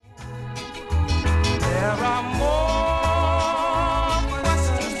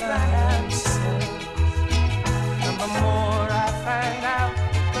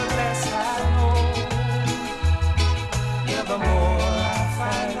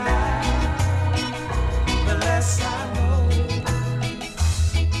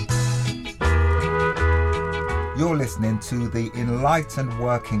listening to The Enlightened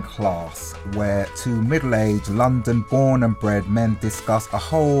Working Class, where two middle-aged, London-born and bred men discuss a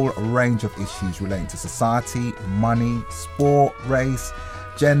whole range of issues relating to society, money, sport, race,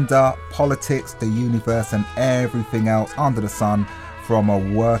 gender, politics, the universe and everything else under the sun from a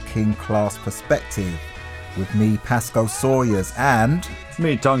working class perspective. With me, Pascal Sawyers, and...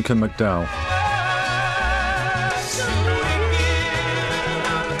 me, Duncan McDowell.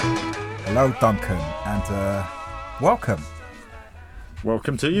 Hello, Duncan, and welcome.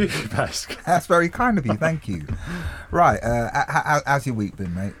 Welcome to you, Pascal. That's very kind of you, thank you. Right, how's your week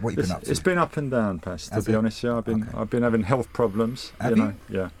been, mate? What you been up to? It's been up and down, Pascal, to be honest. Yeah, I've been having health problems. Have you?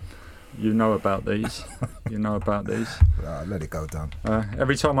 Yeah. You know about these. Let it go, Dun.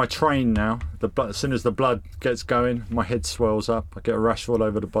 Every time I train now, as soon as the blood gets going, my head swells up. I get a rash all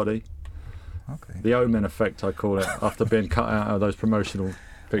over the body. Okay. The Omen effect, I call it, after being cut out of those promotional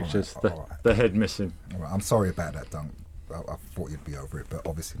pictures. All right. The head missing. All right. I'm sorry about that, Dun. I thought you'd be over it, but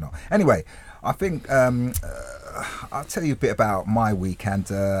obviously not. Anyway, I think I'll tell you a bit about my week, and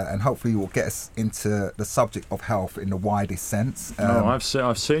hopefully we'll get us into the subject of health in the widest sense.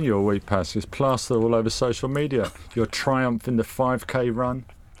 I've seen your week, Pascal. It's plastered all over social media. Your triumph in the 5K run.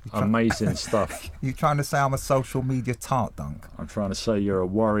 Amazing stuff. You trying to say I'm a social media tart, Dunk? I'm trying to say you're a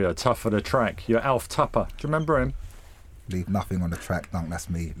warrior, tough for the track. You're Alf Tupper. Do you remember him? Leave nothing on the track, Dunk. That's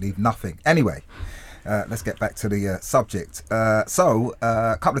me. Leave nothing. Anyway. Let's get back to the subject. So,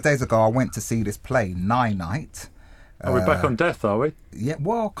 a couple of days ago, I went to see this play, Nine Night. Are we back on death, are we? Yeah,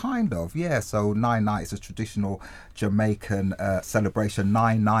 well, kind of, yeah. So, Nine Night is a traditional Jamaican celebration,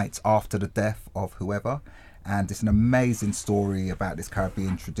 9 nights after the death of whoever. And it's an amazing story about this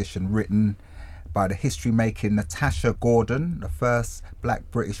Caribbean tradition written by the history-making Natasha Gordon, the first black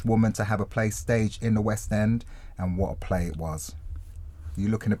British woman to have a play staged in the West End. And what a play it was. You're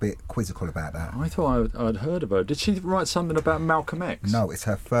looking a bit quizzical about that. I thought I'd heard of her. Did she write something about Malcolm X? No, it's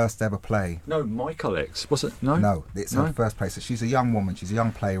her first ever play. No, Michael X. Was it? No? No, it's her first play. So she's a young woman. She's a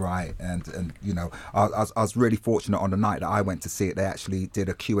young playwright. And you know, I was really fortunate on the night that I went to see it. They actually did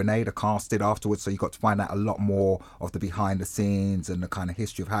a Q&A, the cast did afterwards. So you got to find out a lot more of the behind the scenes and the kind of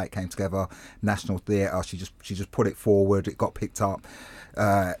history of how it came together. National Theatre, she just put it forward. It got picked up.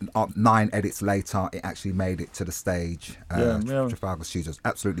 9 edits later, it actually made it to the stage. Trafalgar Studios,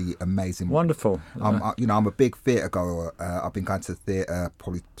 absolutely amazing, wonderful. I'm a big theatre goer. I've been going to the theatre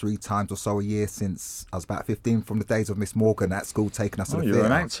probably 3 times or so a year since I was about 15, from the days of Miss Morgan at school taking us to the theatre. You're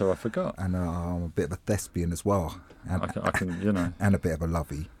an actor, I forgot. And I'm a bit of a thespian as well, and I can and a bit of a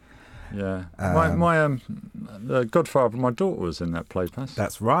lovey. Yeah, the godfather of my daughter was in that play, Pass.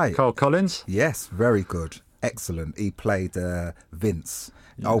 That's right, Carl Collins. Yes, very good. Excellent. He played Vince,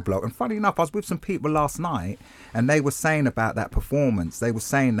 old bloke. And funny enough, I was with some people last night and they were saying about that performance. They were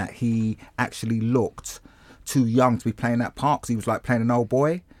saying that he actually looked too young to be playing that part because he was like playing an old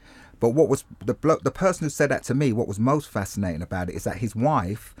boy. But what was the person who said that to me, what was most fascinating about it is that his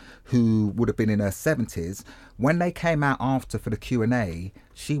wife, who would have been in her 70s, when they came out after for the Q&A,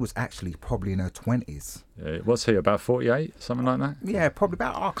 she was actually probably in her 20s. Yeah, was he about 48, something like that? Yeah, probably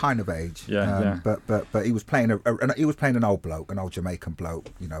about our kind of age. Yeah. But he was playing an old bloke, an old Jamaican bloke.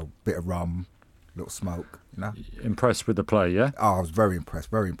 You know, bit of rum, little smoke. You know, impressed with the play, yeah? Oh, I was very impressed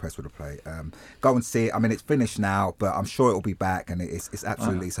with the play. Go and see it. I mean, it's finished now, but I'm sure it'll be back, and it's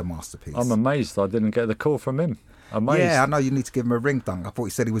absolutely it's a masterpiece. I'm amazed I didn't get the call from him. Amazed. Yeah, I know you need to give him a ring, Dunk. I thought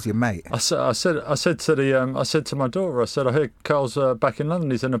he said he was your mate. I said to my daughter, I heard Carl's back in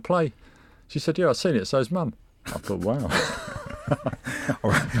London. He's in a play. She said, yeah, I've seen it. So's Mum. I thought, wow.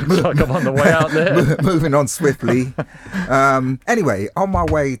 All right. Looks like I'm on the way out there. Moving on swiftly. Anyway, on my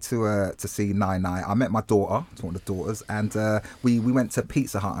way to see Nine Night, I met my daughter. It's one of the daughters, and we went to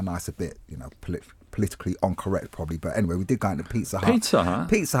Pizza Hut, and it's a bit, politically incorrect probably, but anyway, we did go into Pizza Hut.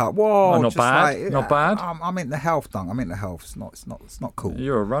 Pizza Hut. Whoa, not bad. Not bad. I'm into health, Dunk. I'm into health. It's not cool.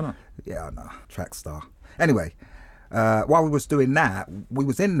 You're a runner. Yeah, I know. Track star. Anyway. While we was doing that, we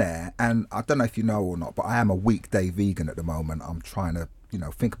was in there, and I don't know if you know or not, but I am a weekday vegan at the moment. I'm trying to,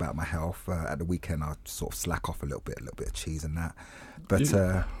 think about my health. At the weekend, I sort of slack off a little bit of cheese and that. But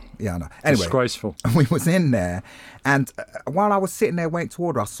yeah, I know. Anyway, disgraceful. We was in there, and while I was sitting there waiting to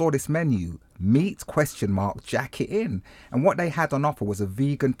order, I saw this menu: meat ? Jack it in. And what they had on offer was a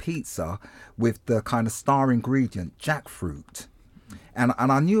vegan pizza with the kind of star ingredient jackfruit. And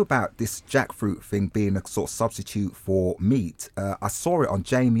I knew about this jackfruit thing being a sort of substitute for meat. I saw it on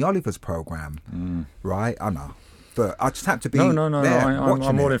Jamie Oliver's programme, right? I know. But I just had to be No, there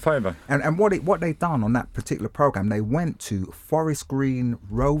I'm all in favour. And what they done on that particular programme, they went to Forest Green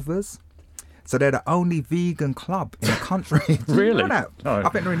Rovers. So they're the only vegan club in the country. Do you Really? know that? No. I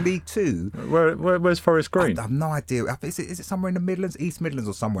think they're in League Two. Where's Forest Green? I have no idea. Is it somewhere in the Midlands, East Midlands,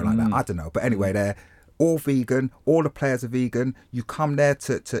 or somewhere like that? I don't know. But anyway, they're all vegan. All the players are vegan. You come there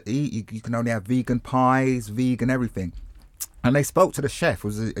to eat. You can only have vegan pies, vegan everything. And they spoke to the chef, it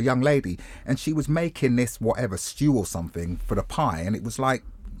was a young lady, and she was making this whatever stew or something for the pie, and it was like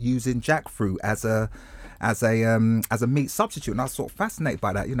using jackfruit as a meat substitute. And I was sort of fascinated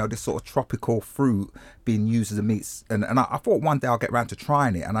by that, this sort of tropical fruit being used as a meat. And I thought one day I'll get around to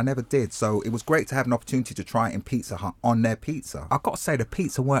trying it, and I never did. So it was great to have an opportunity to try it in Pizza Hut on their pizza. I've got to say the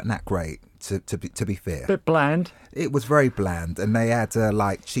pizza weren't that great. To be fair, Bit bland. it was very bland, and they had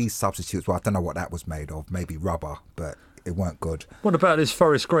like cheese substitutes. Well, I don't know what that was made of, maybe rubber, but it weren't good. What about this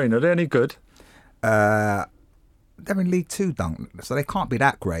Forest Green? Are they any good? They're in League Two, Dunk, so they can't be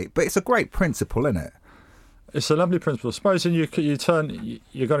that great. But it's a great principle, isn't it? It's a lovely principle. Supposing you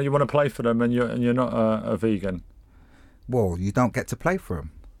want to play for them and you're not a vegan. Well, you don't get to play for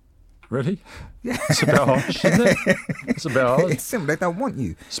them. Really? Yeah. It's a bit harsh, isn't it? It's a bit harsh. It's simple. They don't want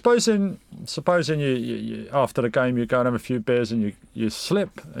you. Supposing you after the game you go and have a few beers and you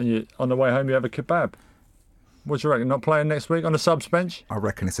slip and on the way home you have a kebab. What do you reckon? Not playing next week on the subs bench? I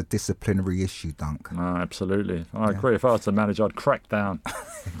reckon it's a disciplinary issue, Dunk. No, absolutely. I agree. If I was the manager, I'd crack down.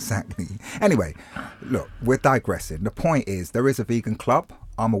 Exactly. Anyway, look, we're digressing. The point is, there is a vegan club.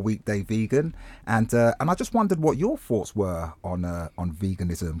 I'm a weekday vegan, and I just wondered what your thoughts were on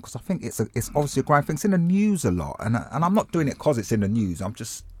veganism, because I think it's obviously a growing thing. It's in the news a lot, and I'm not doing it because it's in the news. I'm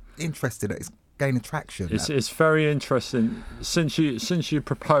just interested that it's gaining traction. It's very interesting since you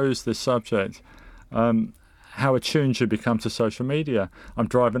proposed this subject. How attuned you become to social media. I'm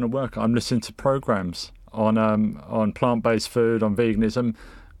driving to work. I'm listening to programs on plant-based food, on veganism,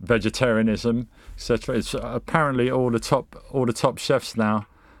 vegetarianism, etc. It's apparently all the top chefs now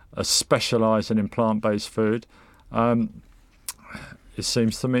are specialising in plant-based food. It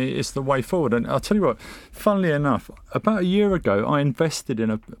seems to me it's the way forward. And I'll tell you what, funnily enough, about a year ago, I invested in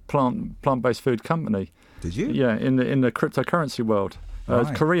a plant-based food company. Did you? Yeah, in the cryptocurrency world.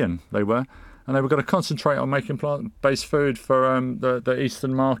 Right. Korean they were. And they were going to concentrate on making plant-based food for the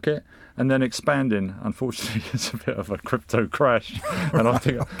Eastern market and then expanding. Unfortunately, it's a bit of a crypto crash. And I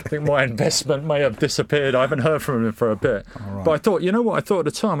think my investment may have disappeared. I haven't heard from them for a bit. Right. But I thought, you know what I thought at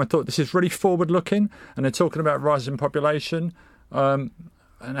the time? I thought this is really forward-looking. And they're talking about rising population and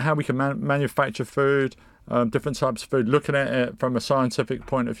how we can manufacture food, different types of food, looking at it from a scientific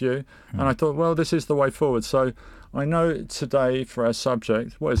point of view. And I thought, well, this is the way forward. So I know today for our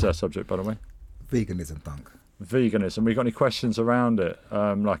subject, what is our subject, by the way? Veganism, Dunk. Veganism. We got any questions around it?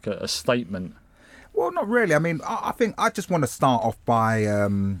 Like a statement? Well, not really. I mean, I think I just want to start off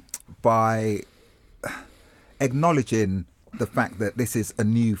by acknowledging the fact that this is a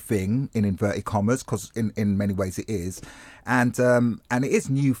new thing in inverted commas, because in many ways it is, and it is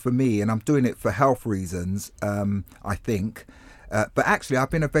new for me, and I'm doing it for health reasons. I think, but actually, I've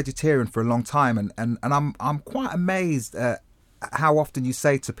been a vegetarian for a long time, and I'm quite amazed at how often you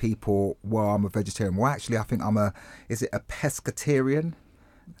say to people, well, I'm a vegetarian. Well, actually, I think is it a pescatarian?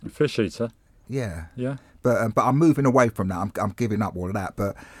 A fish eater. Yeah. Yeah. But I'm moving away from that. I'm giving up all of that.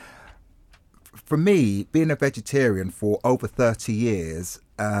 But for me, being a vegetarian for over 30 years,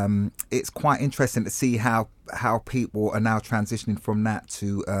 it's quite interesting to see how people are now transitioning from that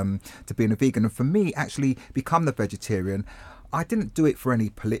to being a vegan. And for me, actually become the vegetarian, I didn't do it for any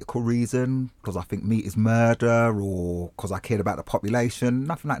political reason, because I think meat is murder or because I cared about the population,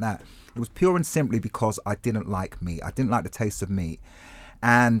 nothing like that. It was pure and simply because I didn't like meat. I didn't like the taste of meat.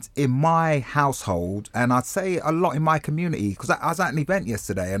 And in my household, and I'd say a lot in my community, because I was at an event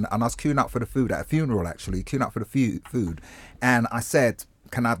yesterday and I was queuing up for the food, at a funeral actually, queuing up for the food. And I said,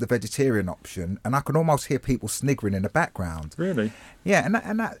 can I have the vegetarian option? And I could almost hear people sniggering in the background. Really? Yeah,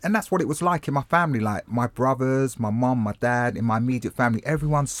 and that's what it was like in my family. Like my brothers, my mum, my dad, in my immediate family,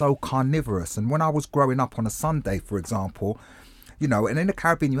 everyone's so carnivorous. And when I was growing up on a Sunday, for example, and in the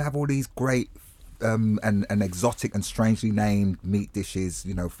Caribbean, you have all these great and exotic and strangely named meat dishes,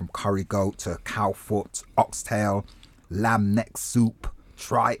 from curry goat to cow foot, oxtail, lamb neck soup,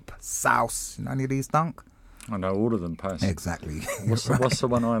 tripe, souse. Any of these, Dunk? I know all of them, Pass. Exactly. What's the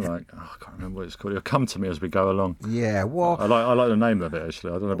one I like? Oh, I can't remember what it's called. It'll come to me as we go along. Yeah, well, I like the name of it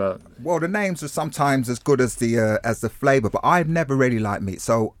actually. I don't know about. Well, the names are sometimes as good as the flavour, but I've never really liked meat.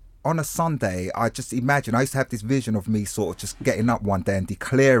 So on a Sunday, I just imagine, I used to have this vision of me sort of just getting up one day and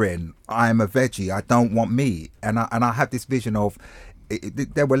declaring, I'm a veggie, I don't want meat. And I have this vision of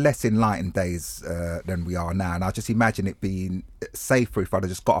there were less enlightened days than we are now, and I just imagine it being safer if I'd have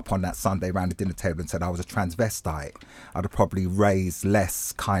just got up on that Sunday around the dinner table and said I was a transvestite. I'd have probably raised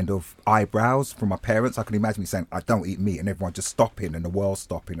less kind of eyebrows from my parents. I can imagine me saying I don't eat meat and everyone just stopping and the world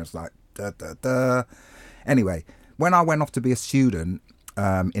stopping. It's like duh, duh, duh. Anyway, when I went off to be a student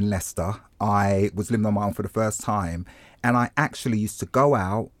in Leicester, I was living on my own for the first time, and I actually used to go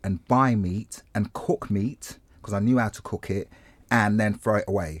out and buy meat and cook meat because I knew how to cook it, and then throw it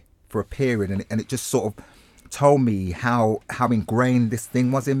away for a period. And it just sort of told me how ingrained this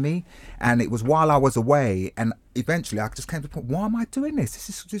thing was in me. And it was while I was away, and eventually I just came to the point, why am I doing this? This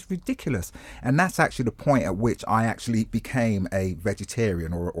is just ridiculous. And that's actually the point at which I actually became a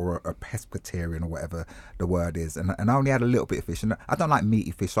vegetarian or a pescatarian or whatever the word is. And I only had a little bit of fish. And I don't like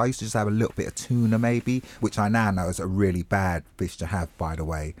meaty fish, so I used to just have a little bit of tuna maybe, which I now know is a really bad fish to have, by the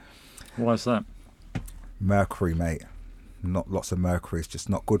way. Why is that? Mercury, mate. Not lots of mercury. It's just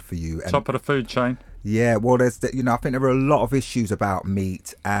not good for you. And Top of the food chain. yeah, well, I think there are a lot of issues about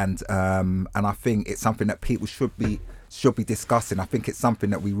meat, and I think it's something that people should be discussing. I think it's something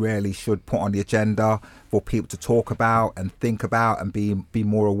that we really should put on the agenda for people to talk about and think about and be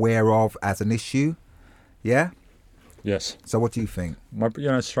more aware of as an issue. Yeah. Yes. So what do you think?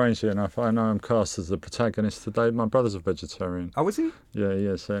 Strangely enough, I know I'm cast as the protagonist today. My brother's a vegetarian. Oh, is he?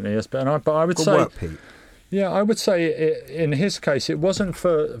 Yeah, certainly is. But I would Good say, work, Pete. yeah, I would say in his case, it wasn't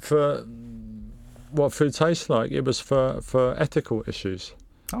for what food tastes like. It was for ethical issues.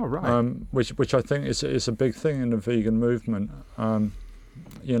 Oh, right. Which I think is a big thing in the vegan movement.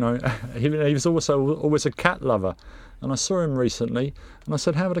 He was also always a cat lover, and I saw him recently, and I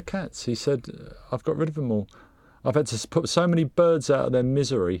said, "How are the cats?" He said, "I've got rid of them all. I've had to put so many birds out of their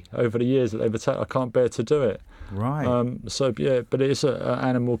misery over the years that they've attacked. I can't bear to do it." Right. But it is an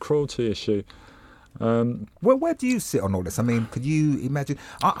animal cruelty issue. Well, where do you sit on all this? I mean, could you imagine?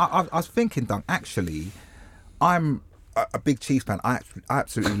 I was thinking, Dunk, actually, I'm a big cheese fan. I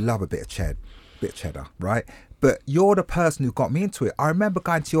absolutely love a bit of cheddar, right? But you're the person who got me into it. I remember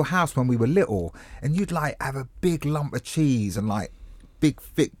going to your house when we were little, and you'd like have a big lump of cheese and like big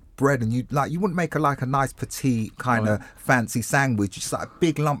thick bread, and you wouldn't make a nice petite kind of fancy sandwich. Just like a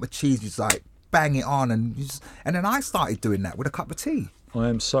big lump of cheese, you just like bang it on, and then I started doing that with a cup of tea. I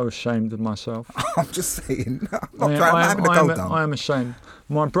am so ashamed of myself. I'm just saying. I'm having a go down. I am ashamed.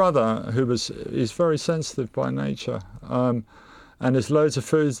 My brother, is very sensitive by nature, and there's loads of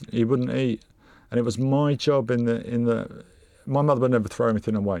foods he wouldn't eat, and it was my job my mother would never throw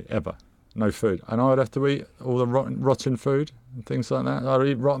anything away ever. No food, and I would have to eat all the rotten food and things like that. I'd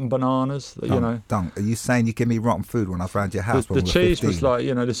eat rotten bananas. Dunk, are you saying you give me rotten food when I was around your house? The cheese was like,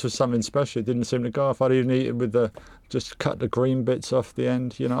 this was something special. It didn't seem to go off. I'd even eat it with just cut the green bits off the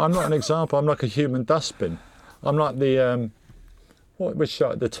end. I'm not an example. I'm like a human dustbin. I'm like which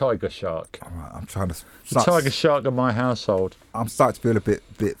shark? The tiger shark. All right, I'm trying to. The tiger shark of my household. I'm starting to feel a bit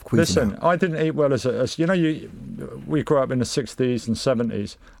queasy. Listen, now. I didn't eat well we grew up in the 60s and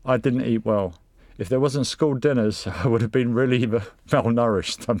 70s. I didn't eat well. If there wasn't school dinners, I would have been really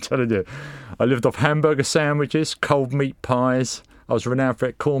malnourished, I'm telling you. I lived off hamburger sandwiches, cold meat pies. I was renowned for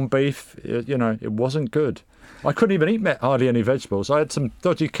it, corned beef. It wasn't good. I couldn't even eat hardly any vegetables. I had some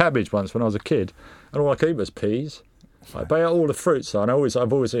dodgy cabbage once when I was a kid, and all I could eat was peas. I buy all the fruits, though, and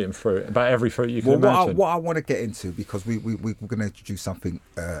I've always eaten fruit, about every fruit you can imagine. What I want to get into, because we're going to introduce something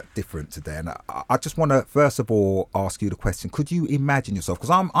different today, and I just want to first of all ask you the question: could you imagine yourself?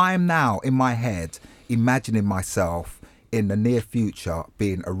 Because I am now in my head imagining myself in the near future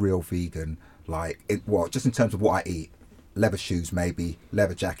being a real vegan, just in terms of what I eat. Leather shoes, maybe.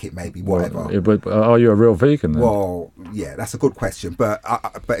 Leather jacket, maybe. Whatever. Are you a real vegan then? Well, yeah, that's a good question. But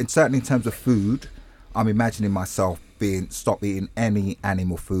certainly in terms of food, I'm imagining myself stop eating any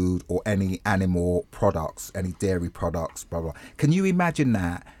animal food or any animal products, any dairy products, blah, blah. Can you imagine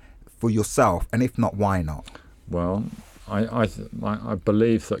that for yourself? And if not, why not? Well, I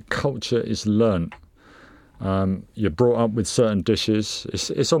believe that culture is learnt. You're brought up with certain dishes.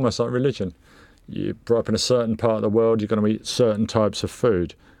 It's almost like religion. You brought up in a certain part of the world, you're going to eat certain types of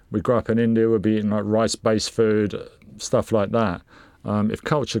food. We grew up in India, we'll be eating like rice-based food, stuff like that. If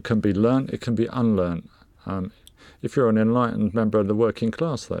culture can be learnt, it can be unlearnt. If you're an enlightened member of the working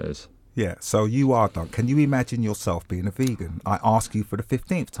class, that is. Yeah, so you are, Doug. Can you imagine yourself being a vegan? I ask you for the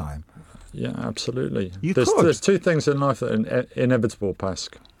 15th time. Yeah, absolutely. There's two things in life that are inevitable,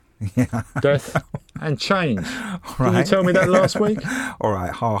 Pasc. Yeah. Death and change. Right. Didn't you tell me that last week? All right,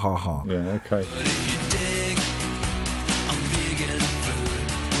 ha, ha, ha. Yeah, okay.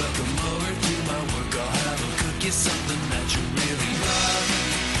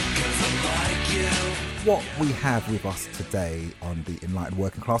 What we have with us today on the Enlightened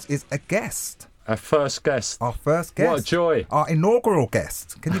Working Class is a guest. Our first guest. Our first guest. What a joy. Our inaugural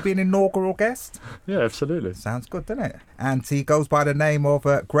guest. Can you be an inaugural guest? Yeah, absolutely. Sounds good, doesn't it? And he goes by the name of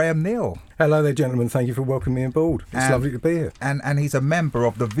Graham Neal. Hello there, gentlemen. Thank you for welcoming me on board. It's lovely to be here. And he's a member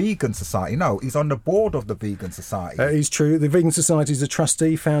of the Vegan Society. No, he's on the board of the Vegan Society. It's true. The Vegan Society is a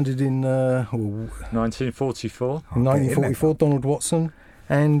trustee founded in 1944. 1944, Donald Watson.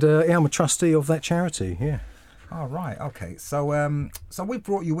 And I'm a trustee of that charity, yeah. Oh, right, okay. So we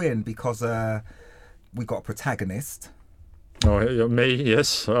brought you in because we got a protagonist. Oh, me,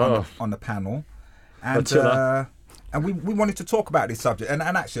 yes. On the panel. And we wanted to talk about this subject. And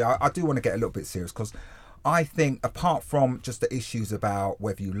actually, I do want to get a little bit serious because I think apart from just the issues about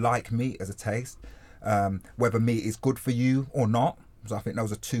whether you like meat as a taste, whether meat is good for you or not, so I think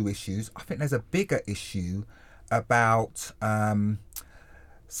those are two issues. I think there's a bigger issue about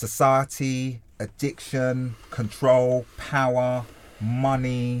society, addiction, control, power,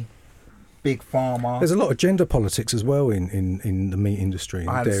 money, big pharma. There's a lot of gender politics as well in the meat industry,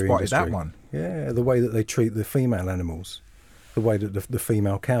 I hadn't dairy spotted industry. that one. Yeah, the way that they treat the female animals, the way that the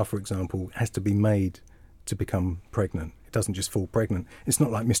female cow, for example, has to be made to become pregnant. It doesn't just fall pregnant. It's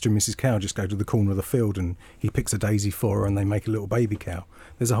not like Mr. and Mrs. Cow just go to the corner of the field and he picks a daisy for her and they make a little baby cow.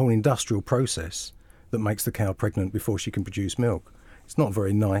 There's a whole industrial process that makes the cow pregnant before she can produce milk. It's not a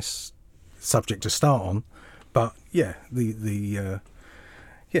very nice subject to start on, but yeah,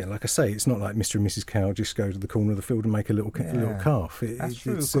 like I say, it's not like Mr. and Mrs. Cow just go to the corner of the field and make a little calf. That's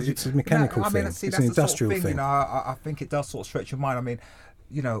true. It's a mechanical thing. It's an industrial thing. You know, I think it does sort of stretch your mind. I mean,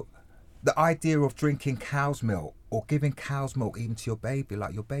 you know, the idea of drinking cow's milk or giving cow's milk even to your baby,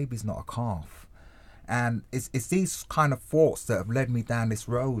 like your baby's not a calf. And it's these kind of thoughts that have led me down this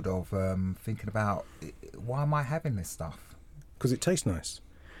road of thinking about, why am I having this stuff? Because it tastes nice.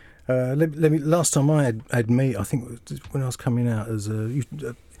 Last time I had meat, I think when I was coming out as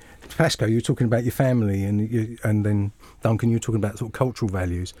Pasco, you were talking about your family, and then Duncan, you were talking about sort of cultural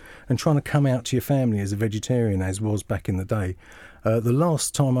values and trying to come out to your family as a vegetarian, as was back in the day. The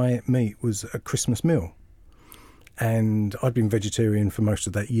last time I ate meat was a Christmas meal, and I'd been vegetarian for most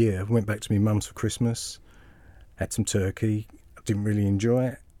of that year. Went back to my mum's for Christmas, had some turkey. I didn't really enjoy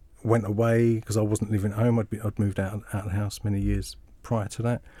it. Went away because I wasn't living at home. I'd moved out of the house many years prior to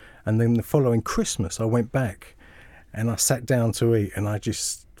that, and then the following Christmas I went back and I sat down to eat, and I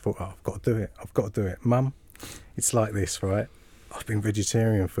just thought, oh, I've got to do it. Mum, it's like this, right? I've been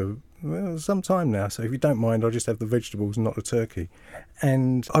vegetarian for some time now, so if you don't mind, I'll just have the vegetables and not the turkey.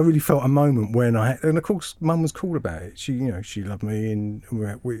 And I really felt a moment when and of course Mum was cool about it. She loved me, and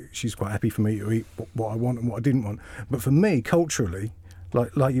she's quite happy for me to eat what I want and what I didn't want. But for me, culturally,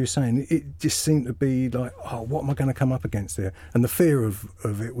 like you were saying, it just seemed to be like, oh, what am I going to come up against there? And the fear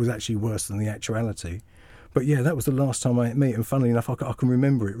of it was actually worse than the actuality. But yeah, that was the last time I ate meat, and funnily enough, I can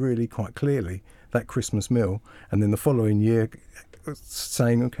remember it really quite clearly, that Christmas meal, and then the following year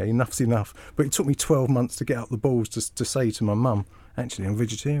saying, okay, enough's enough. But it took me 12 months to get up the balls to say to my mum, actually, I'm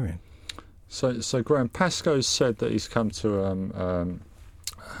vegetarian. So Graham, Pasco's said that he's come to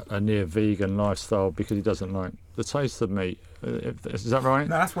a near vegan lifestyle because he doesn't like the taste of meat. Is that right?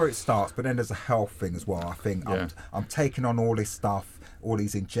 No, that's where it starts, but then there's a health thing as well. I think I'm taking on all this stuff, all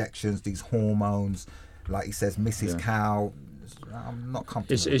these injections, these hormones, like he says, Mrs. Cow. I'm not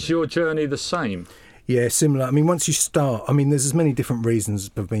comfortable. Is your journey the same? Yeah, similar. I mean, once you start, there's as many different reasons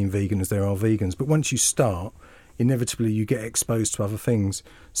for being vegan as there are vegans, but once you start, inevitably you get exposed to other things.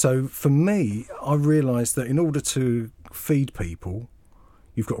 So for me, I realised that in order to feed people,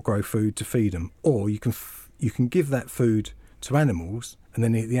 you've got to grow food to feed them, or you can give that food to animals and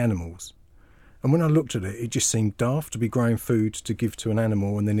then eat the animals. And when I looked at it, it just seemed daft to be growing food to give to an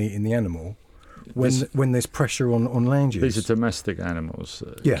animal and then eating the animal when there's pressure on land use. These are domestic animals.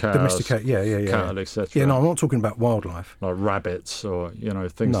 Cows, domesticate. Yeah. Cattle, etc. Yeah, no, I'm not talking about wildlife. Like rabbits or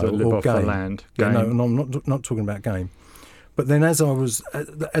things that live off the land. Game. Yeah, no, I'm not talking about game. But then as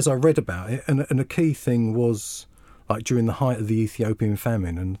I read about it, and a key thing was, like during the height of the Ethiopian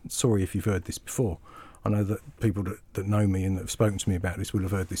famine, and sorry if you've heard this before, I know that people that know me and that have spoken to me about this will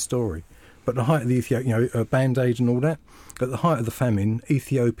have heard this story. But the height of the Ethiopian, Band-Aid and all that, at the height of the famine,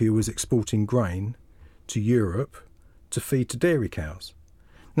 Ethiopia was exporting grain to Europe to feed to dairy cows.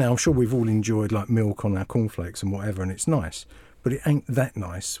 Now, I'm sure we've all enjoyed like milk on our cornflakes and whatever, and it's nice, but it ain't that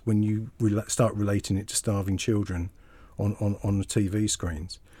nice when you start relating it to starving children on the TV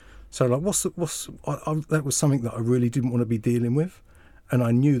screens. So, like, that was something that I really didn't want to be dealing with. And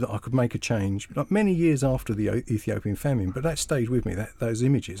I knew that I could make a change, like many years after the Ethiopian famine. But that stayed with me. Those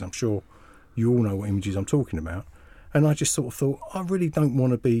images, I'm sure you all know what images I'm talking about. And I just sort of thought, I really don't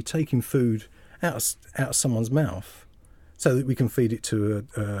want to be taking food out of someone's mouth, so that we can feed it to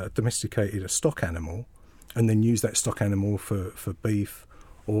a stock animal, and then use that stock animal for beef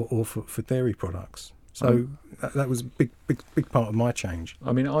or for dairy products. So that was a big part of my change.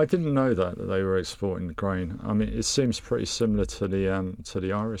 I mean, I didn't know that they were exporting grain. I mean, it seems pretty similar to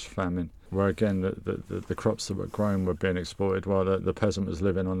the Irish famine, where again the crops that were grown were being exported while the peasant was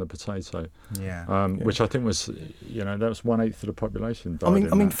living on the potato. Which I think was, that was 1/8 of the population. I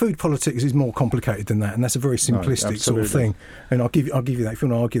mean, food politics is more complicated than that, and that's a very simplistic sort of thing. And I'll give you that. If you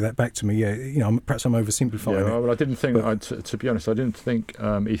want to argue that back to me, perhaps I'm oversimplifying it. Well, I didn't think. To be honest, I didn't think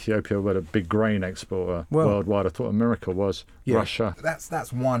Ethiopia were a big grain exporter worldwide. I thought America was. Russia.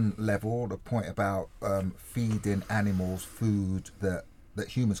 That's one level. The point about feeding animals food that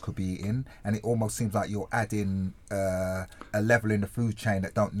humans could be eating, and it almost seems like you're adding a level in the food chain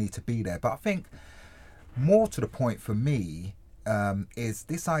that don't need to be there. But I think more to the point for me is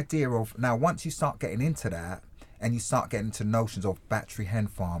this idea of, now once you start getting into that and you start getting into notions of battery hen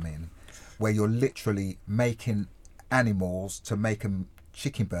farming, where you're literally making animals to make them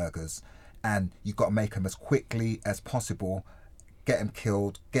chicken burgers, and you've got to make them as quickly as possible, get them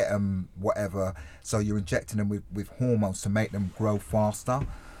killed, get them whatever, so you're injecting them with hormones to make them grow faster.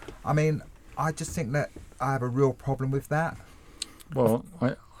 I mean, I just think that I have a real problem with that. Well,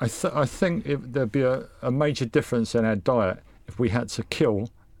 I think there'd be a major difference in our diet if we had to kill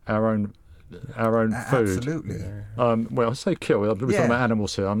our own food. Absolutely. Well, I say kill. We're talking about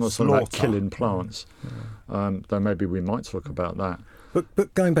animals here. I'm not talking about killing plants. Though maybe we might talk about that.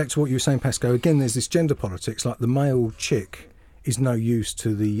 But going back to what you were saying, Pascal, again, there's this gender politics. Like the male chick is no use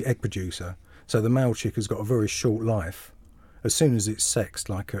to the egg producer. So the male chick has got a very short life. As soon as it's sexed,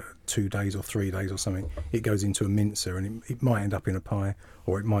 like 2 days or 3 days or something, it goes into a mincer, and it might end up in a pie,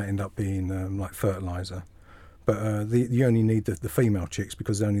 or it might end up being like fertiliser. But you only need the female chicks,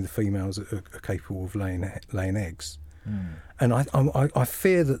 because only the females are capable of laying eggs. And I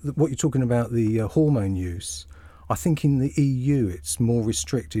fear that what you're talking about, the hormone use, I think in the EU it's more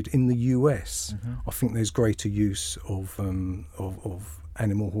restricted. In the US, I think there's greater use of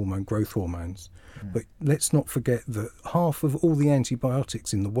animal hormone, growth hormones. But let's not forget that half of all the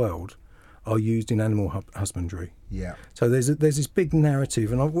antibiotics in the world are used in animal husbandry. Yeah. So there's this big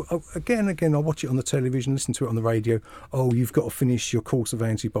narrative, and I watch it on the television, listen to it on the radio. Oh, you've got to finish your course of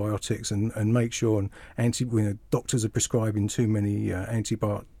antibiotics and make sure doctors are prescribing too many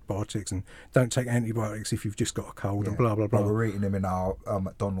antibiotics, and don't take antibiotics if you've just got a cold, and blah blah blah. Well, we're eating them in our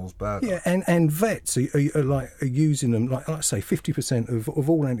McDonald's burger. Yeah, and vets are using them, like I say, 50% of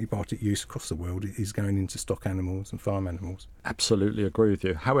all antibiotic use across the world is going into stock animals and farm animals. Absolutely agree with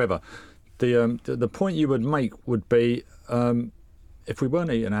you. However, the point you would make would be, if we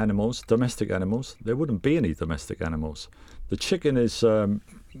weren't eating animals, domestic animals, there wouldn't be any domestic animals. The chicken is a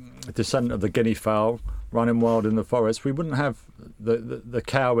descendant of the guinea fowl, running wild in the forest. We wouldn't have the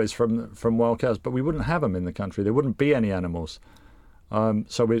cow is from wild cows, but we wouldn't have them in the country. There wouldn't be any animals.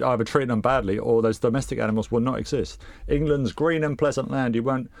 So we'd either treat them badly, or those domestic animals would not exist. England's green and pleasant land. You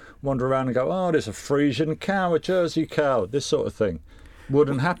won't wander around and go, oh, there's a Frisian cow, a Jersey cow, this sort of thing.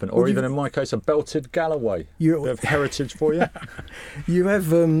 Wouldn't happen. Or even in my case, a belted Galloway. Bit of heritage for you. You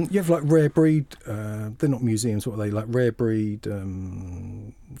have like rare breed. They're not museums. What are they? Like rare breed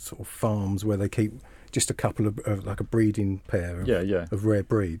sort of farms where they keep just a couple of like a breeding pair of rare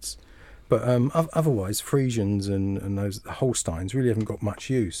breeds. But otherwise, Frisians and those Holsteins really haven't got much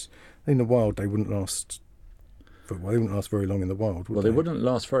use. In the wild, they wouldn't last. They wouldn't last very long in the wild. They wouldn't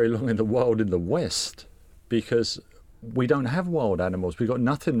last very long in the wild in the West, because we don't have wild animals. We've got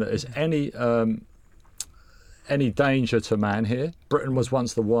nothing that is any danger to man here. Britain was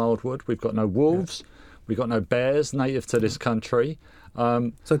once the wildwood. We've got no wolves. We've got no bears native to this country.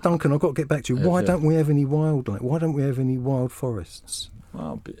 So Duncan, I've got to get back to you. Why don't we have any wildlife? Why don't we have any wild forests?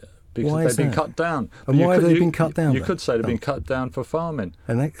 Well, because they've been cut down. And why have they been cut down? You could say they've been cut down for farming.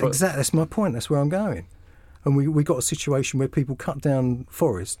 And exactly, that's my point. That's where I'm going. And we got a situation where people cut down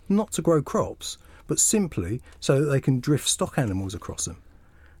forests, not to grow crops, but simply so that they can drift stock animals across them.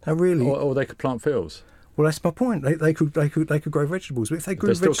 Now, really, or they could plant fields. Well, that's my point. They could grow vegetables, but if they grew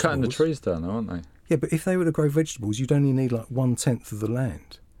they're vegetables, still cutting the trees down, though, aren't they? Yeah, but if they were to grow vegetables, you'd only need like 1/10 of the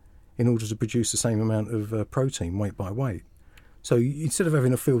land in order to produce the same amount of protein, weight by weight. So instead of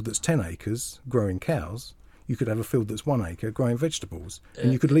having a field that's 10 acres growing cows, you could have a field that's 1 acre growing vegetables,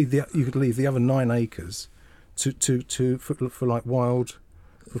 and you could leave the other 9 acres for like wild.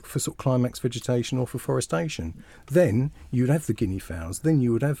 For sort of climax vegetation or for forestation. Then you'd have the guinea fowls, then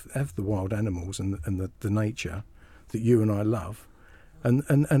you would have the wild animals and the nature that you and I love, and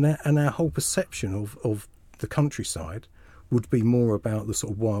our whole perception of the countryside would be more about the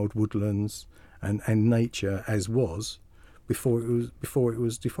sort of wild woodlands and nature as was before it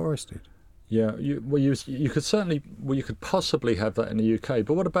was deforested. Yeah, you could certainly, you could possibly have that in the UK.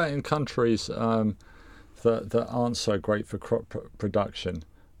 But what about in countries that aren't so great for crop production?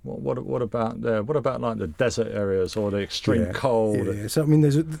 What about there? What about like the desert areas or the extreme cold? Yeah. So I mean,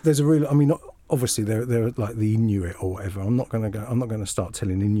 there's a real. I mean, obviously they're like the Inuit or whatever. I'm not going to start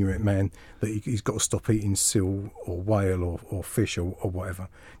telling Inuit man that he's got to stop eating seal or whale or fish or whatever.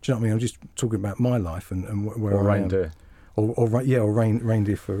 Do you know what I mean? I'm just talking about my life and where Or I reindeer. am. Or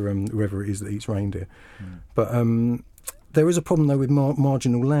reindeer for whoever it is that eats reindeer. But there is a problem though with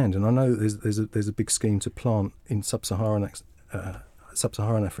marginal land, and I know there's a big scheme to plant in sub-Saharan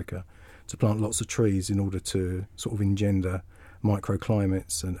Africa, to plant lots of trees in order to sort of engender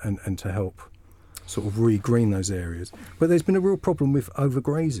microclimates and to help sort of re-green those areas. But there's been a real problem with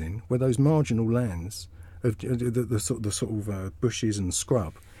overgrazing, where those marginal lands of the sort of bushes and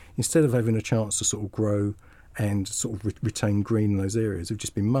scrub, instead of having a chance to sort of grow and sort of retain green in those areas, have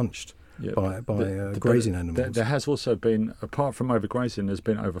just been munched by grazing animals. There has also been, apart from overgrazing, there's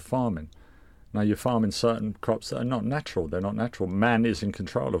been overfarming. Now you're farming certain crops that are not natural. They're not natural. Man is in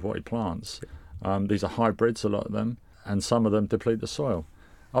control of what he plants. These are hybrids, a lot of them, and some of them deplete the soil.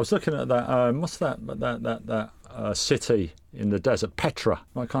 I was looking at that. What's that city in the desert, Petra,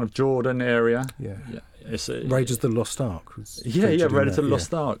 like kind of Jordan area. Yeah. It's Raiders of the Lost Ark. Raiders of the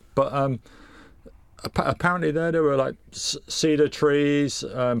Lost Ark. But apparently there were like cedar trees,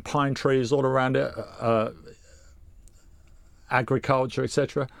 pine trees all around it, agriculture,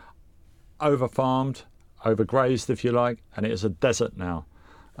 etc. Overfarmed, overgrazed, if you like, and it is a desert now.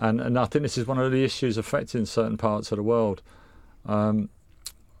 And I think this is one of the issues affecting certain parts of the world. I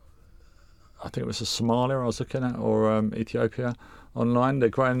think it was Somalia I was looking at, or Ethiopia online. They're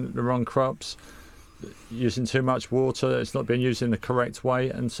growing the wrong crops, using too much water. It's not being used in the correct way,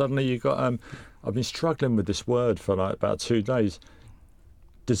 and suddenly you got. I've been struggling with this word for like about 2 days.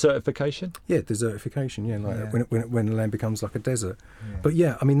 Desertification? Yeah, desertification. Yeah, when the land becomes like a desert. Yeah. But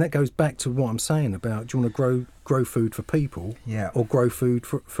yeah, I mean that goes back to what I'm saying about, do you want to grow food for people, or grow food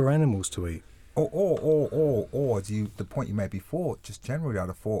for animals to eat? Or the point you made before, just generally I'd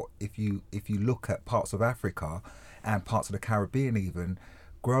have thought if you look at parts of Africa and parts of the Caribbean even,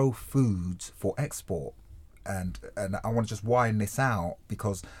 grow foods for export. And I want to just wind this out,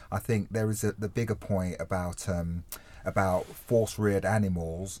 because I think there is the bigger point about force-reared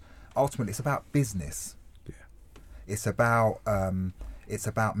animals. Ultimately, it's about business. Yeah. It's about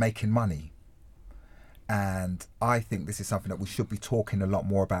making money. And I think this is something that we should be talking a lot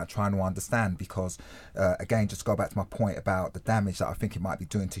more about, trying to understand, because again, just to go back to my point about the damage that I think it might be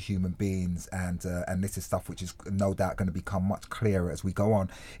doing to human beings, and this is stuff which is no doubt going to become much clearer as we go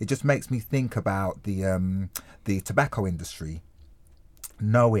on. It just makes me think about the tobacco industry,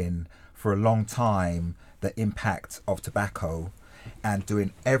 knowing for a long time the impact of tobacco and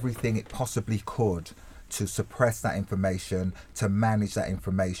doing everything it possibly could to suppress that information, to manage that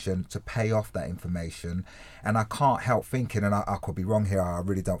information, to pay off that information. And I can't help thinking, and I could be wrong here, I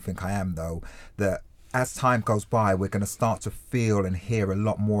really don't think I am though, that as time goes by, we're going to start to feel and hear a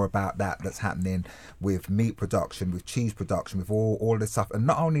lot more about that's happening with meat production, with cheese production, with all this stuff. And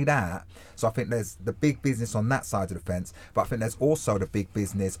not only that, so I think there's the big business on that side of the fence, but I think there's also the big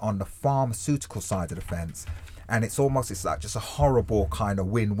business on the pharmaceutical side of the fence. And it's like just a horrible kind of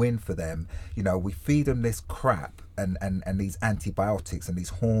win-win for them. You know, we feed them this crap and these antibiotics and these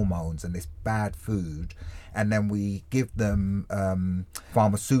hormones and this bad food, and then we give them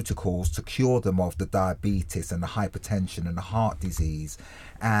pharmaceuticals to cure them of the diabetes and the hypertension and the heart disease.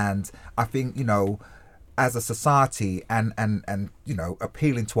 And I think, you know, as a society and you know,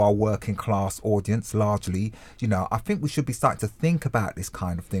 appealing to our working class audience largely, you know, I think we should be starting to think about this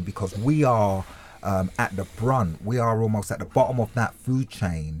kind of thing, because we are at the brunt. We are almost at the bottom of that food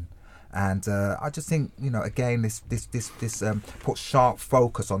chain. And I just think, you know, again, this puts sharp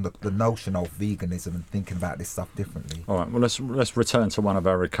focus on the notion of veganism and thinking about this stuff differently. All right, well, let's return to one of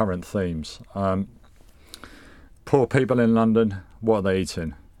our recurrent themes. Poor people in London, what are they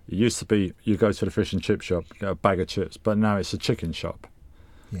eating? It used to be you go to the fish and chip shop, get a bag of chips, but now it's a chicken shop.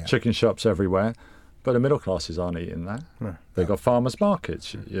 Yeah. Chicken shops everywhere. But the middle classes aren't eating that. No. They've got farmers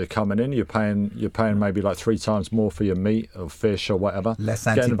markets. You're coming in, you're paying maybe like 3 times more for your meat or fish or whatever. Less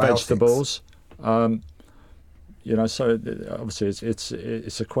getting antibiotics. Vegetables. You know, so obviously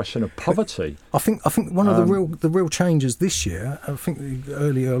it's a question of poverty. I think one of the real changes this year, I think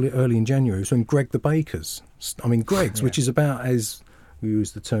early in January, was when Greggs the Bakers. I mean, Greggs, which is about as, we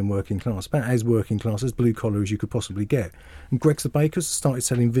use the term working class, about as working class, as blue collar as you could possibly get. And Greggs the Bakers started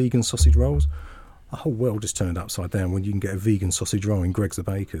selling vegan sausage rolls. The whole world is turned upside down when you can get a vegan sausage roll in Greg's the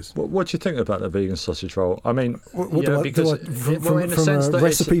Baker's. What do you think about the vegan sausage roll? I mean, from a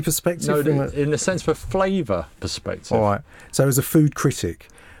recipe perspective? No, in the sense for flavour perspective. All right. So as a food critic,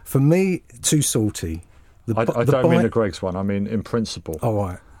 for me, too salty. I don't mean the Greg's one. I mean in principle. All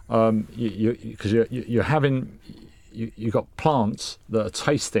right. Because you're having you got plants that are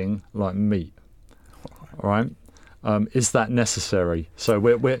tasting like meat. All right. Is that necessary? So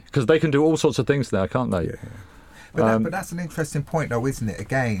we're because they can do all sorts of things now, can't they? Yeah. But that's an interesting point, though, isn't it?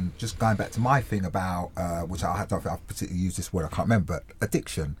 Again, just going back to my thing about which I don't think I've particularly used this word. I can't remember. But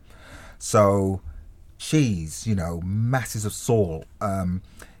addiction. So cheese, masses of salt,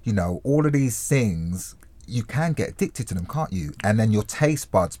 all of these things. You can get addicted to them, can't you? And then your taste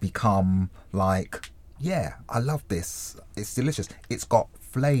buds become like, yeah, I love this. It's delicious. It's got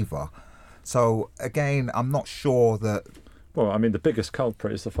flavour. So again, I'm not sure that. Well, I mean, the biggest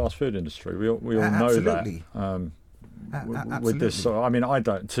culprit is the fast food industry. We all know that. With this, so I mean,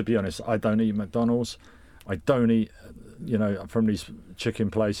 to be honest, I don't eat McDonald's. I don't eat, from these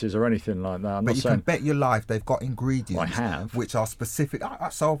chicken places or anything like that. But you can bet your life they've got ingredients which are specific.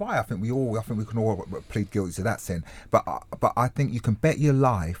 So have I. I think we can all plead guilty to that sin. But I think you can bet your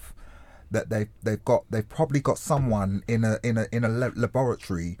life that they've probably got someone in a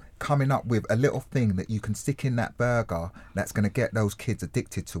laboratory coming up with a little thing that you can stick in that burger that's going to get those kids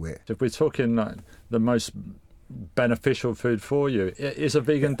addicted to it. If we're talking like the most beneficial food for you, is a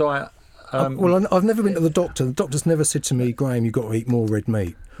vegan diet. Well, I've never been to the doctor. The doctor's never said to me, Graham, you've got to eat more red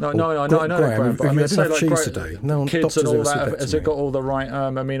meat. I know, Graham. But I mean, say like cheese today. No, kids and all that. Has it got all the right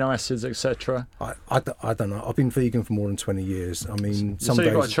amino acids, etc.? I don't know. I've been vegan for more than 20 years. I mean, some so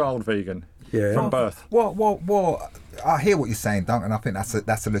days. So you've got a child vegan from birth? Well, I hear what you're saying, Duncan. I think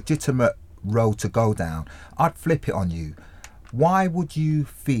that's a legitimate road to go down. I'd flip it on you. Why would you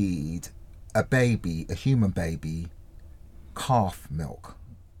feed a human baby, calf milk?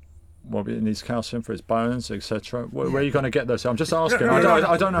 Well, it needs calcium for its bones, etc. Where are you going to get those? I'm just asking. I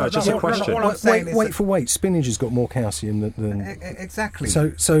don't know. It's just a question. Weight for weight, spinach has got more calcium than exactly.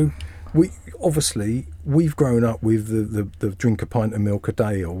 So we've grown up with the drink a pint of milk a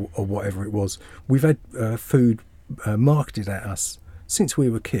day or whatever it was. We've had food marketed at us since we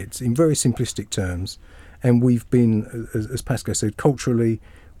were kids in very simplistic terms, and we've been, as Pascal said, culturally,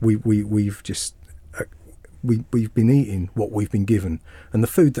 we've just. We've been eating what we've been given, and the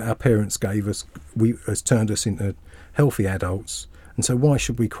food that our parents gave us has turned us into healthy adults. And so, why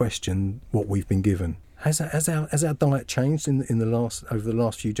should we question what we've been given? Has our diet changed over the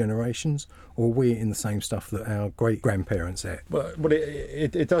last few generations, or are we eating the same stuff that our great grandparents ate? Well,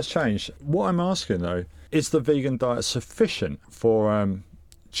 it does change. What I'm asking though, is the vegan diet sufficient for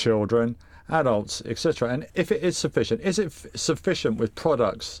children, adults, etc.? And if it is sufficient, is it sufficient with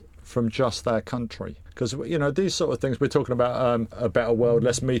products from just our country? Because these sort of things we're talking about, a better world,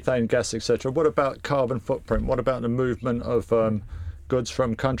 less methane gas, etc. What about carbon footprint? What about the movement of goods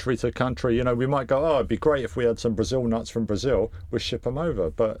from country to country? We might go, it'd be great if we had some Brazil nuts from Brazil, we'll ship them over.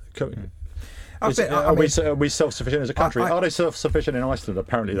 But are we self-sufficient as a country? Are they self-sufficient in Iceland?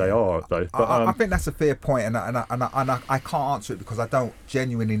 Apparently they are, though. But, I think that's a fair point, and I can't answer it because I don't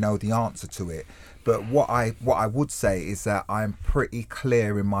genuinely know the answer to it. But what I would say is that I'm pretty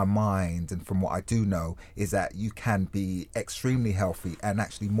clear in my mind, and from what I do know, is that you can be extremely healthy and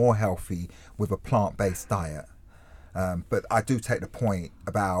actually more healthy with a plant-based diet. But I do take the point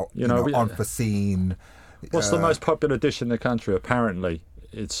about unforeseen. What's the most popular dish in the country? Apparently,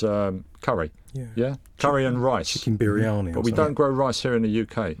 it's curry. Yeah, curry and rice. Chicken biryani. But we don't grow rice here in the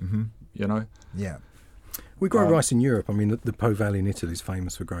UK. Mm-hmm. Yeah. We grow rice in Europe. I mean, the Po Valley in Italy is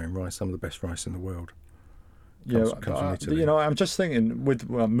famous for growing rice. Some of the best rice in the world comes from Italy. I'm just thinking with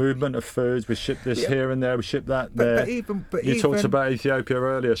movement of foods, we ship this here and there, we ship that there. But you talked about Ethiopia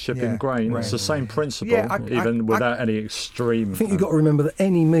earlier, shipping grain. It's the same principle, without any extreme. I think you've got to remember that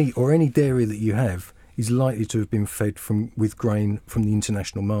any meat or any dairy that you have is likely to have been fed with grain from the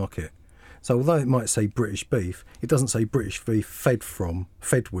international market. So although it might say British beef, it doesn't say British beef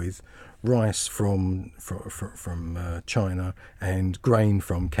fed with rice from China and grain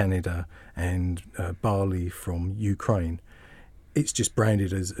from Canada and barley from Ukraine. It's just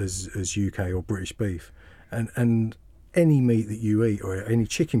branded as UK or British beef. And any meat that you eat or any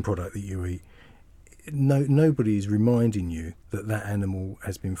chicken product that you eat, nobody is reminding you that animal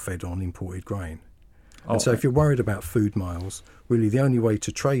has been fed on imported grain. And so if you're worried about food miles, really the only way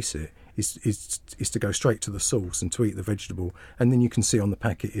to trace it is to go straight to the source and to eat the vegetable, and then you can see on the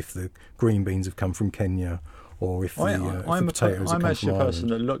packet if the green beans have come from Kenya or if the potatoes have come from Ireland. I'm actually a person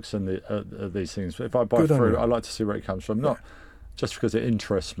that looks at these things. If I buy fruit, I like to see where it comes from, not just because it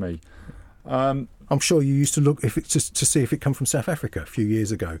interests me. I'm sure you used to look if it just to see if it come from South Africa a few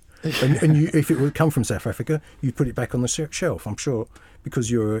years ago, and if it would come from South Africa, you put it back on the shelf. I'm sure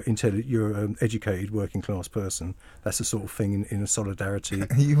because you're an educated working class person. That's the sort of thing in a solidarity.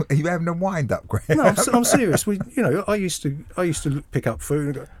 Are you having a wind up, Graham? No, I'm serious. I used to pick up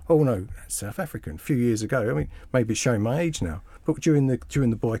food and go, oh no, that's South African. A few years ago, I mean, maybe it's showing my age now, but during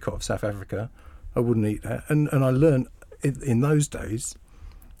the boycott of South Africa, I wouldn't eat that, and I learned in those days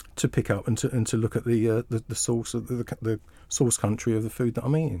to pick up and to look at the source of the source country of the food that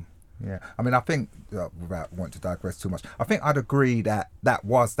I'm eating. Yeah, I mean, I think without wanting to digress too much, I think I'd agree that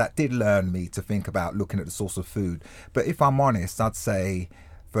did learn me to think about looking at the source of food. But if I'm honest, I'd say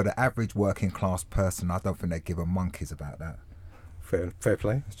for the average working class person, I don't think they give a monkeys about that. Fair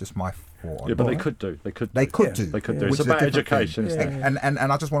play. It's just my thought. Yeah, but they could do. They could do. It's about education. And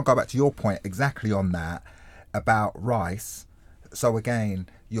I just want to go back to your point exactly on that about rice. So again,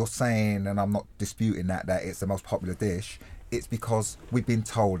 you're saying, and I'm not disputing that it's the most popular dish. It's because we've been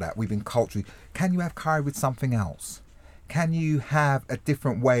told that, we've been culturally. Can you have curry with something else? Can you have a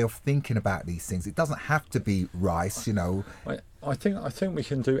different way of thinking about these things? It doesn't have to be rice, I think we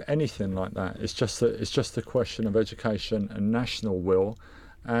can do anything like that. It's just a question of education and national will.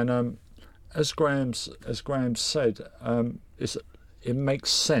 And as Graham said, it makes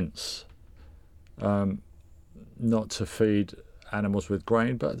sense not to feed animals with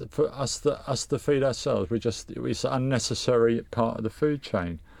grain, but for us to feed ourselves, it's an unnecessary part of the food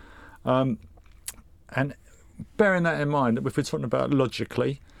chain. And bearing that in mind, if we're talking about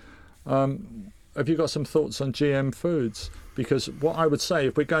logically, have you got some thoughts on GM foods? Because what I would say,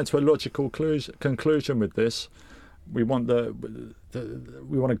 if we're going to a logical conclusion with this, we want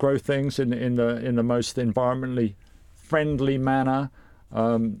we want to grow things in the most environmentally friendly manner.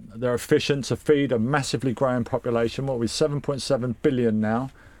 They're efficient to feed a massively growing population. What, with 7.7 billion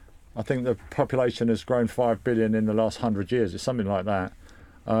now? I think the population has grown 5 billion in the last 100 years. It's something like that.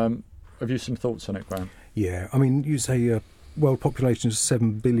 Have you some thoughts on it, Graham? Yeah, I mean, you say world population is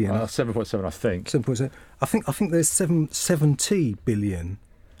 7 billion. 7.7, I think. 7.7. I think there's 70 billion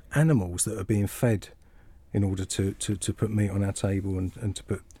animals that are being fed in order to put meat on our table and to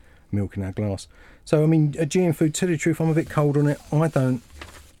put milk in our glass. So, I mean, a GM food, to tell you the truth, I'm a bit cold on it.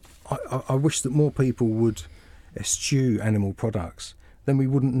 I wish that more people would eschew animal products. Then we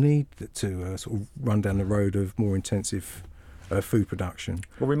wouldn't need to sort of run down the road of more intensive food production.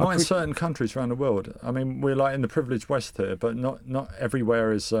 Well, we might in certain countries around the world. I mean, we're like in the privileged West here, but not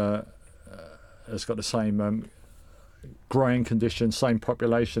everywhere has got the same growing conditions, same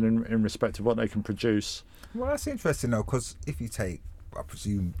population in respect of what they can produce. Well, that's interesting, though, because if you take, I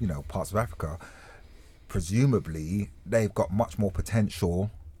presume, parts of Africa, presumably they've got much more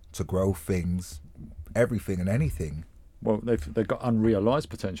potential to grow things, everything and anything. Well, they've got unrealised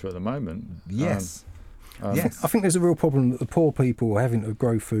potential at the moment. Yes. Yes. I think there's a real problem that the poor people are having to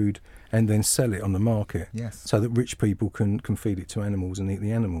grow food and then sell it on the market. Yes. So that rich people can feed it to animals and eat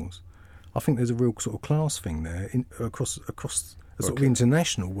the animals. I think there's a real sort of class thing there across a sort of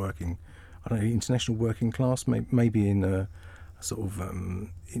international working class, maybe in sort of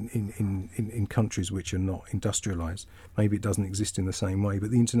in countries which are not industrialised. Maybe it doesn't exist in the same way,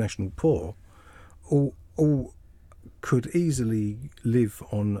 but the international poor all could easily live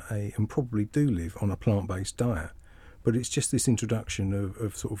on and probably do live on a plant-based diet. But it's just this introduction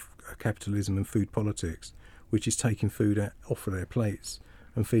of sort of capitalism and food politics, which is taking food off of their plates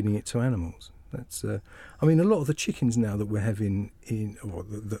and feeding it to animals. That's, I mean, a lot of the chickens now that we're having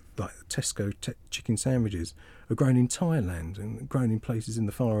like Tesco chicken sandwiches are grown in Thailand and grown in places in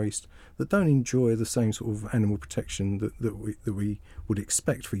the Far East that don't enjoy the same sort of animal protection that we would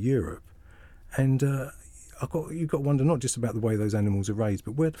expect for Europe. And you've got to wonder not just about the way those animals are raised,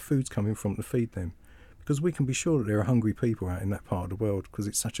 but where the food's coming from to feed them. Because we can be sure that there are hungry people out in that part of the world because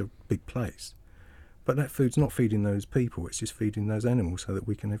it's such a big place. But that food's not feeding those people, it's just feeding those animals so that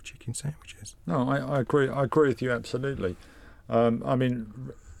we can have chicken sandwiches. No, I agree. I agree with you absolutely. I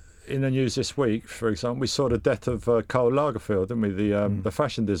mean, in the news this week, for example, we saw the death of Karl Lagerfeld, didn't we, the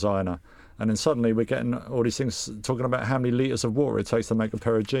fashion designer. And then suddenly we're getting all these things talking about how many litres of water it takes to make a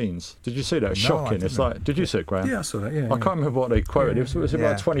pair of jeans. Did you see that? It's shocking. It's like, did you see it, Graham? Yeah, I saw that, yeah. I can't remember what they quoted. It was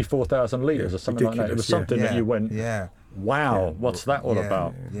about 24,000 litres or something like that. It was something that you went, wow, what's that all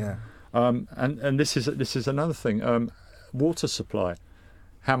about? Yeah. And this is another thing. Water supply.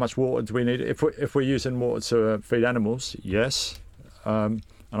 How much water do we need? If we're using water to feed animals, yes. And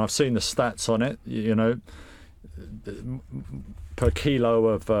I've seen the stats on it. Per kilo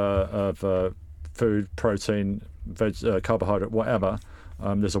of food, protein, carbohydrate, whatever,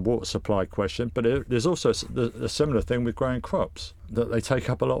 There's a water supply question, but there's also a similar thing with growing crops, that they take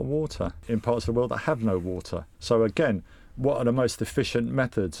up a lot of water in parts of the world that have no water. So again, what are the most efficient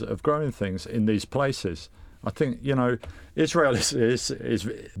methods of growing things in these places? I think, Israel is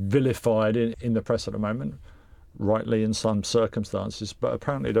vilified in the press at the moment, rightly in some circumstances, but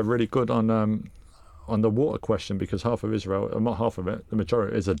apparently they're really good on the water question, because half of Israel, not half of it, the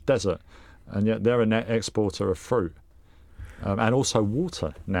majority is a desert, and yet they're a net exporter of fruit. And also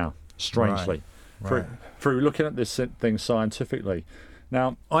water now, strangely, Right. through looking at this thing scientifically.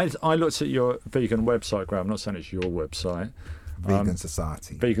 Now, I looked at your vegan website, Graham. I'm not saying it's your website. Vegan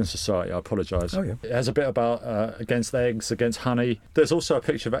Society. Vegan Society, I apologise. Oh, yeah. It has a bit about against eggs, against honey. There's also a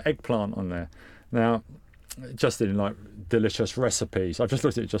picture of an eggplant on there. Now, just in like delicious recipes. I've just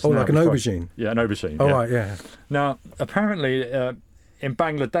looked at it just now. Oh, like an aubergine? Yeah, an aubergine. Oh, yeah. right, yeah. Now, apparently, in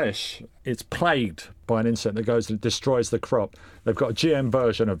Bangladesh, it's plagued by an insect that goes and destroys the crop. They've got a GM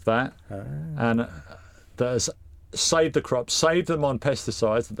version of that, and that has saved the crop, saved them on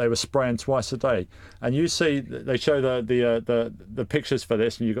pesticides that they were spraying twice a day. And you see, they show the pictures for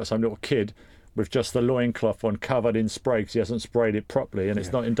this, and you've got some little kid with just the loincloth on, covered in spray because he hasn't sprayed it properly, and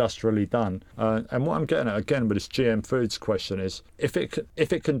it's not industrially done. And what I'm getting at again with this GM foods question is, if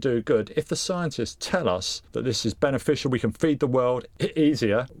it can do good, if the scientists tell us that this is beneficial, we can feed the world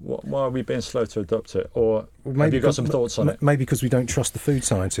easier, why are we being slow to adopt it? Or have you got some thoughts on it? Maybe because we don't trust the food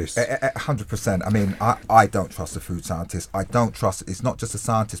scientists. 100%. I mean, I don't trust the food scientists. I don't trust, it's not just the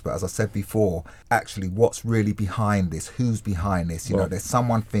scientists, but as I said before, actually what's really behind this, who's behind this. You know, there's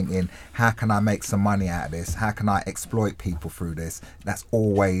someone thinking, how can I make some money out of this? How can I exploit people through this? That's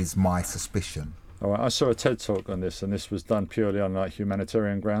always my suspicion. All right, I saw a TED talk on this, and this was done purely on like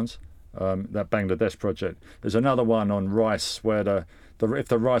humanitarian grounds. That Bangladesh project. There's another one on rice where if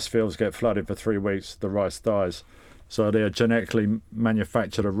the rice fields get flooded for 3 weeks, the rice dies. So they genetically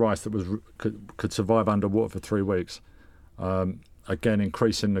manufactured a rice that could survive underwater for 3 weeks. Again,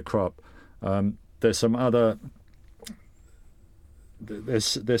 increasing the crop. There's some other.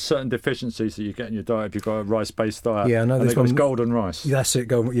 There's certain deficiencies that you get in your diet if you've got a rice-based diet. Yeah, I know there's one. Golden rice. That's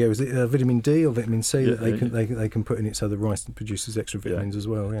it. Yeah, was it vitamin D or vitamin C that they can put in it so the rice produces extra vitamins as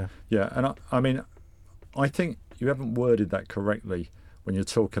well? Yeah. Yeah, and I think you haven't worded that correctly when you're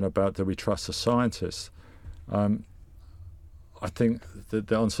talking about, do we trust the scientists? I think that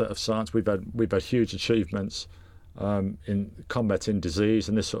the onset of science, we've had huge achievements in combating disease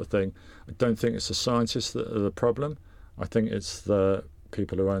and this sort of thing. I don't think it's the scientists that are the problem. I think it's the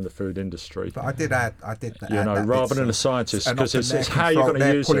people who own the food industry. But I did add that rather than the scientists, because it's how you're going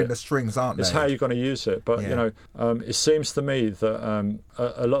to use it. They're pulling the strings, aren't they? It's how you're going to use it. But it seems to me that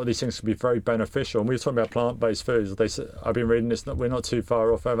a lot of these things can be very beneficial. And we were talking about plant-based foods. I've been reading this. We're not too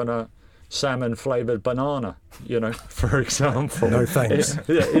far off having a salmon-flavoured banana, for example. No thanks.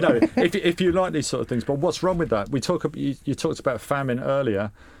 If you like these sort of things. But what's wrong with that? You talked about famine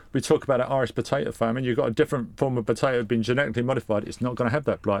earlier. We talk about an Irish potato famine. You've got a different form of potato being genetically modified. It's not going to have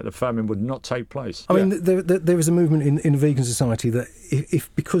that blight. The famine would not take place. I mean, there is a movement in vegan society that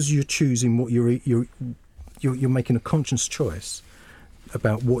if because you're choosing what you eat, you're making a conscious choice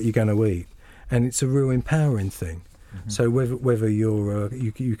about what you're going to eat, and it's a real empowering thing. Mm-hmm. So whether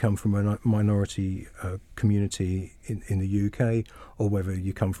you come from a minority community in the UK, or whether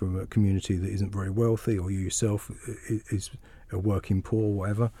you come from a community that isn't very wealthy, or you yourself is a working poor,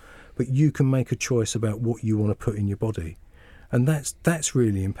 whatever, but you can make a choice about what you want to put in your body, and that's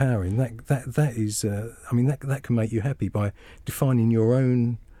really empowering. That is, that can make you happy by defining your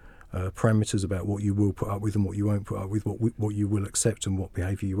own parameters about what you will put up with and what you won't put up with, what you will accept and what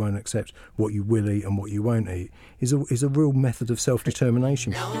behaviour you won't accept, what you will eat and what you won't eat, is a real method of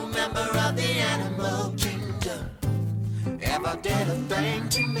self-determination. No member of the animal kingdom ever did a thing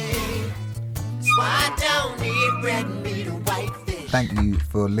to me. That's why I don't eat red meat or white fish. Thank you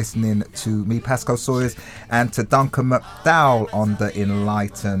for listening to me, Pascal Sawyers, and to Duncan McDowell on the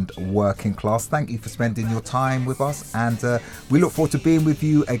Enlightened Working Class. Thank you for spending your time with us, and we look forward to being with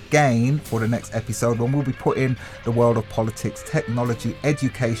you again for the next episode, when we'll be putting the world of politics, technology,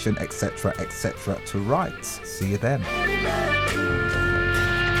 education, etc., to rights. See you then.